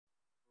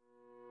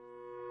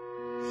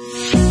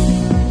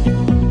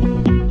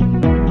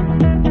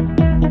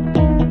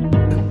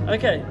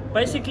Okay,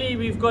 basically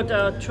we've got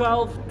our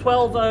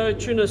 12-0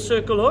 tuna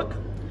circle hook,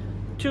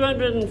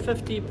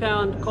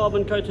 250-pound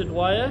carbon coated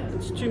wire.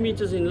 It's 2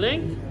 meters in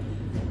length.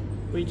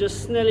 We're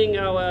just snelling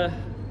our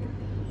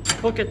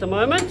hook at the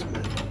moment.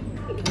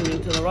 Getting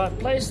into the right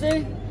place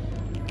there.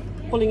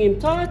 Pulling him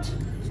tight.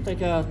 Let's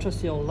take our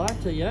trusty old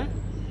lighter here.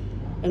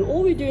 And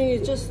all we're doing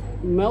is just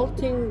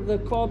melting the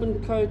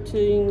carbon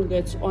coating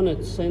that's on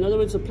it. So in other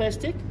words, the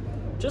plastic,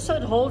 just so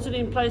it holds it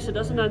in place, it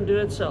doesn't undo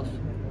itself.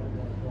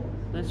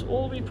 That's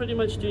all we're pretty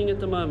much doing at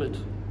the moment.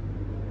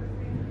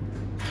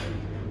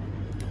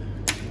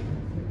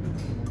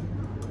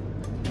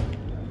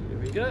 Here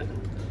we go.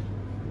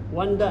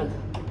 One done.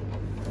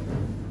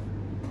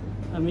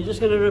 And we're just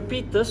going to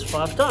repeat this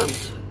 5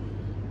 times.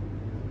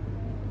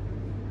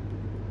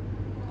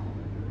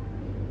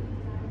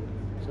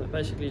 So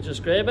basically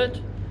just grab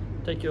it,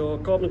 take your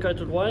carbon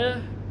coated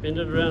wire, bend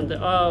it around the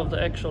eye of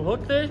the actual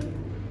hook there.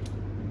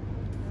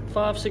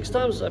 5, 6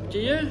 times, up to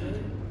you.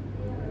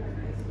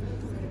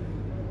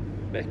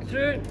 Back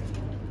through,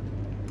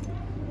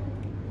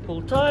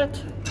 pull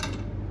tight,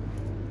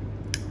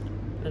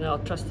 and our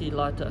trusty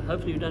lighter.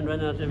 Hopefully you don't run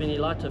out of any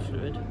lighter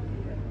fluid.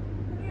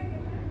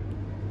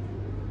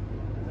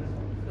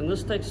 And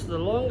this takes the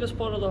longest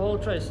part of the whole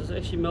trace, is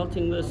actually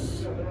melting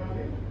this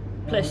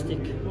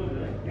plastic. There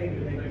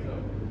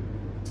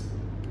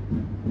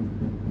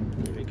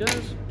it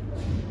goes.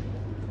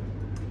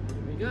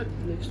 There we go,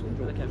 next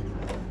one. Okay.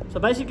 So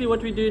basically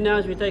what we do now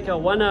is we take our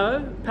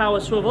 1/0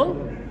 power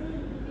swivel,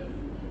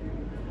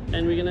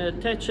 and we're going to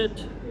attach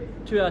it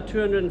to our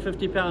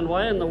 250-pound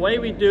wire. And the way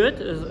we do it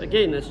is,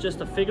 again, it's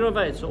just a figure of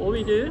 8. So all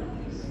we do,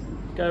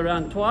 go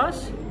around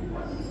twice,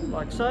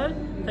 like so,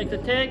 take the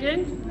tag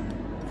end,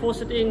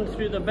 force it in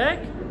through the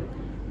back,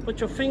 put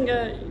your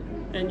finger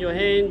and your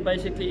hand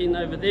basically in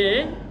over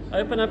there,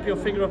 open up your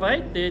figure of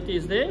 8, there it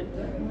is there,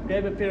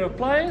 grab a pair of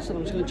pliers, and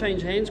I'm just going to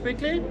change hands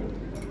quickly.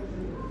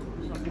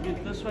 So I can do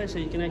it this way so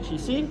you can actually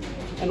see.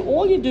 And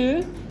all you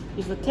do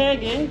is the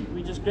tag end,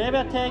 we just grab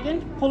our tag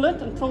end, pull it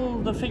until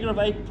the figure of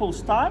 8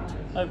 pulls tight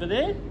over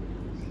there,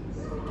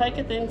 take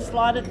it, then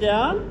slide it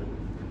down,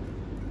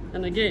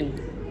 and again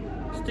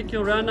stick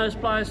your round nose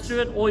pliers through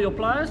it, or your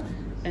pliers,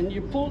 and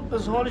you pull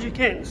as hard as you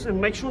can, and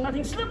make sure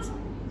nothing slips.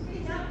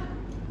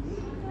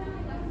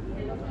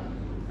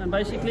 And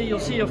basically you'll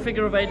see your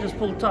figure of 8 is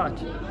pulled tight.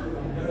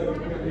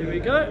 Here we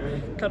go,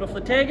 cut off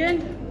the tag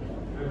end,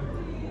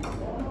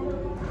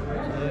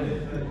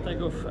 so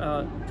take off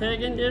our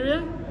tag end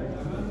area.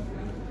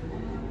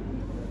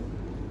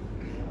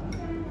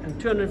 And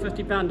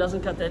 250-pound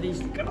doesn't cut that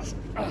easily.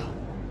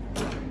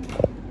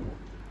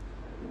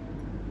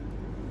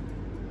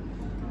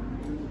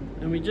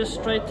 And we just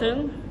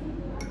straighten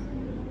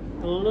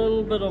a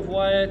little bit of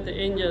wire at the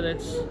end here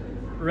that's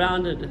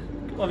rounded.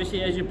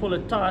 Obviously as you pull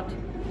it tight,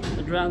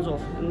 it rounds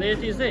off. And there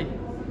it is there.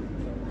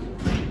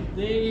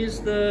 There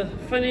is the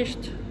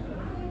finished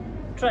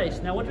trace.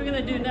 Now what we're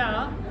going to do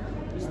now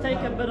is take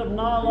a bit of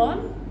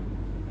nylon,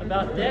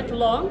 about that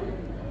long,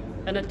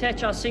 and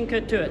attach our sinker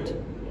to it.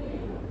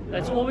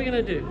 That's all we're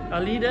going to do.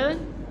 Our leader,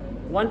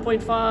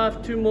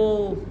 1.5, 2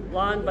 mil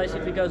line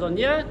basically goes on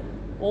here,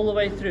 all the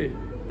way through.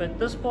 But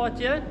this part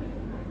here,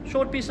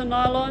 short piece of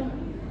nylon,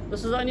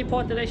 this is the only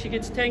part that actually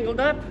gets tangled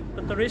up,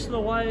 but the rest of the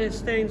wire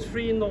stands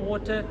free in the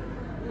water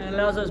and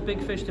allows those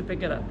big fish to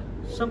pick it up.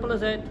 Simple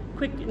as that,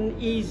 quick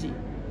and easy.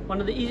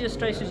 One of the easiest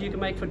traces you can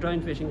make for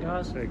drone fishing,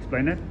 guys. So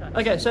explain that.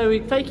 Okay, so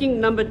we're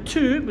taking number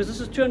 2, because this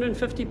is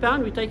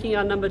 250-pound, we're taking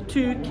our number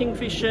 2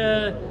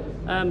 Kingfisher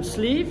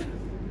sleeve.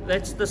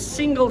 That's the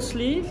single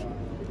sleeve.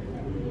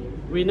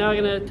 We're now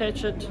going to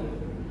attach it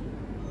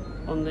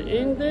on the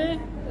end there.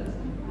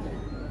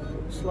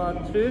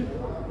 Slide through.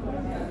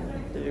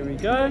 There we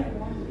go.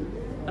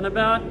 And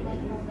about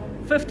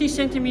 50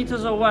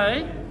 centimeters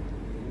away,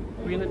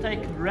 we're going to take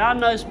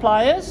round nose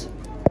pliers.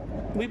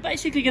 We're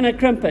basically going to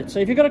crimp it. So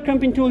if you've got a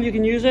crimping tool, you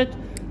can use it.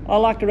 I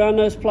like round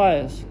nose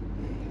pliers.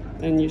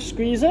 And you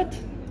squeeze it.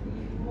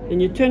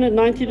 And you turn it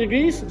 90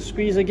 degrees.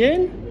 Squeeze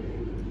again.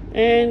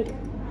 And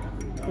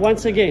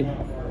once again.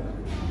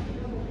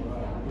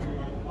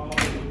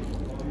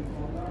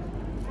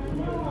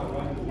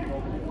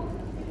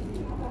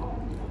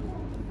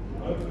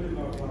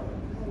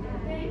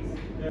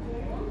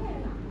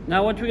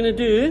 Now what we're going to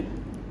do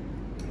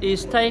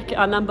is take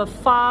our number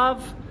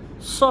 5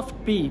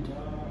 soft bead.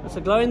 It's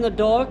a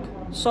glow-in-the-dark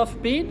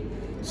soft bead,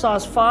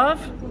 size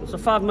 5. It's a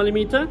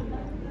 5mm.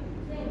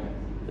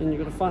 And you've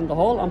got to find the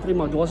hole. I'm putting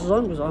my glasses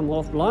on because I'm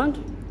half blind.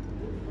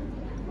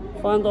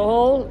 Find the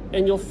hole,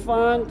 and you'll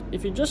find,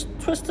 if you just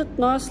twist it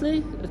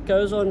nicely, it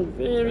goes on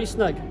very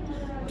snug.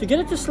 To get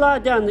it to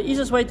slide down, the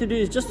easiest way to do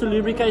is just to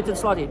lubricate it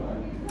slightly.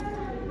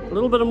 A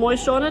little bit of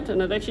moisture on it,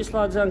 and it actually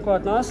slides down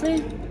quite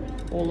nicely,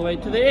 all the way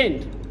to the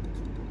end.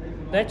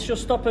 That's your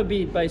stopper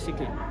bead,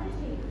 basically.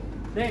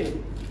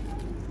 Then,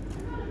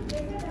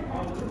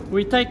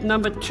 we take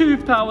number 2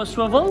 power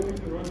swivel.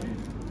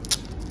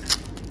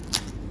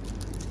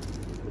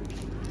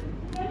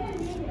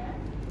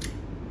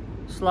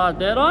 Slide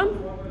that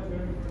on.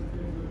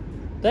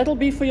 That'll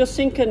be for your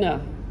sinker now.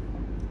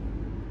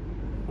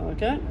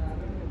 Okay,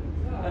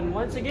 And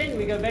once again,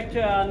 we go back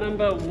to our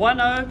number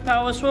 10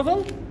 power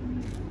swivel.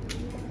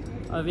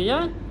 Over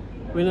here,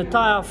 we're going to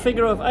tie our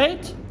figure of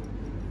 8.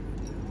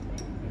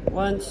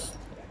 Once,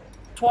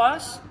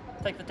 twice.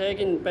 Take the tag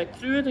in back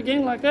through it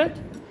again like that.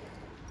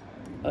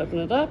 Open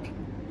it up.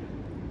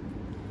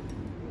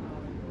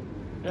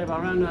 Grab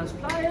our round nose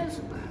pliers.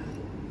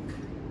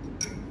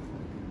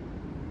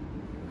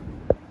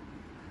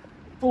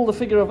 Pull the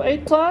figure of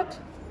 8 tight.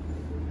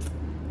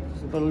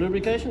 Just a bit of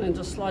lubrication and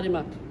just slide him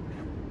up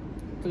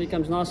until he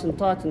comes nice and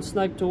tight and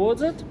snug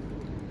towards it.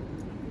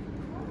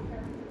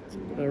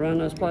 Put our round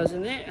nose pliers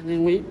in there, and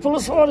then we pull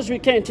as hard as we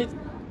can to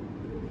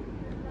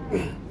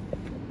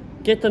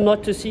get the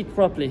knot to seat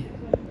properly.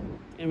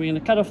 And we're going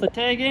to cut off the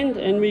tag end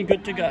and we're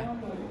good to go.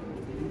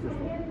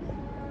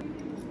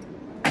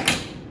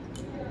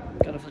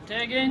 Cut off the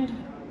tag end.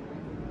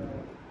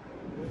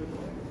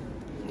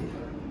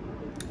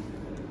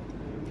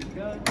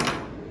 Go.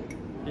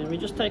 And we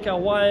just take our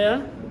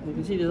wire. You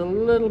can see there's a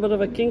little bit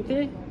of a kink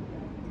there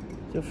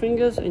with your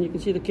fingers, and you can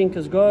see the kink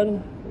is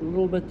gone. A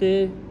little bit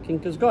there,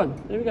 kink is gone.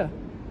 There we go.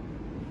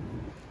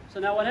 So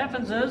now what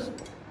happens is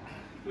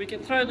we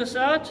can throw this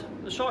out,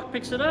 the shark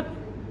picks it up.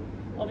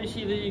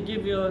 Obviously you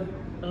give a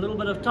little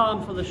bit of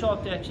time for the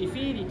shark to actually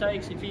feed. He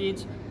takes, he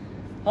feeds,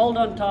 hold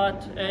on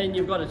tight, and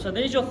you've got it. So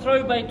there's your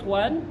throw bait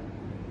one,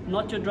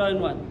 not your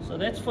drone one. So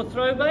that's for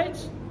throw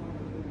baits.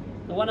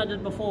 The one I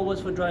did before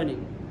was for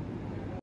droning.